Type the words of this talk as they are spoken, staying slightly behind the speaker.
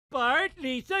Bart,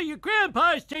 Lisa, your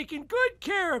grandpa's taking good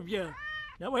care of you.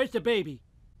 Now, where's the baby?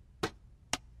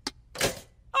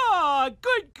 Aw,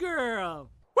 good girl.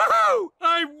 Woohoo!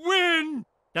 I win!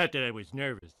 Not that I was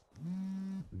nervous.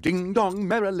 Ding dong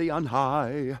merrily on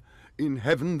high, in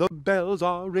heaven the bells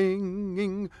are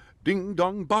ringing. Ding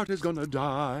dong, Bart is gonna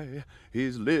die,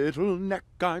 his little neck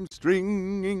I'm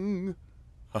stringing.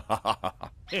 Ha ha ha ha.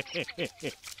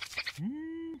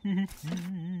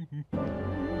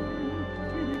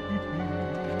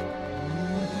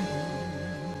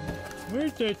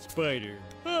 Where's that spider?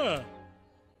 Huh?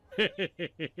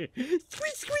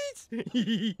 Squeeze, squeeze!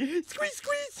 Squeeze,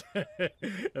 squeeze!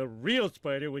 A real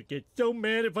spider would get so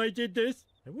mad if I did this.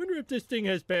 I wonder if this thing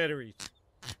has batteries.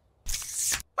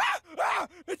 Ah!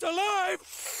 It's alive!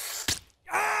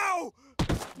 Ow!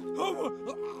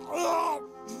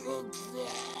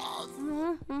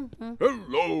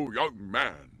 Hello, young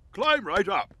man. Climb right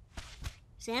up.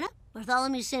 Santa?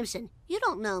 Bartholomew Simpson. You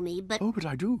don't know me, but... Oh, but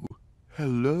I do.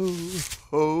 Hello,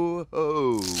 ho,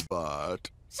 ho,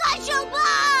 Bart. Sideshow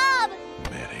Bob!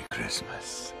 Merry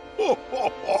Christmas.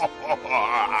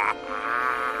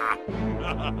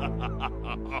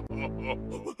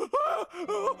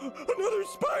 Another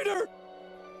spider!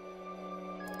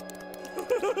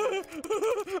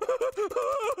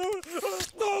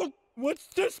 Oh, what's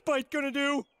this bite gonna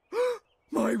do?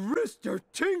 My wrists are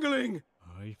tingling!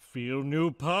 I feel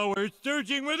new power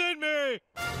surging within me!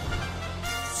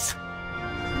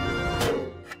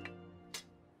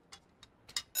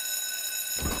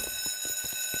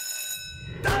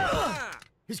 Ah!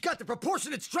 He's got the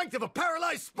proportionate strength of a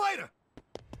paralyzed spider!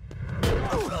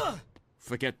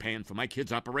 Forget paying for my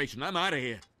kid's operation. I'm out of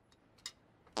here.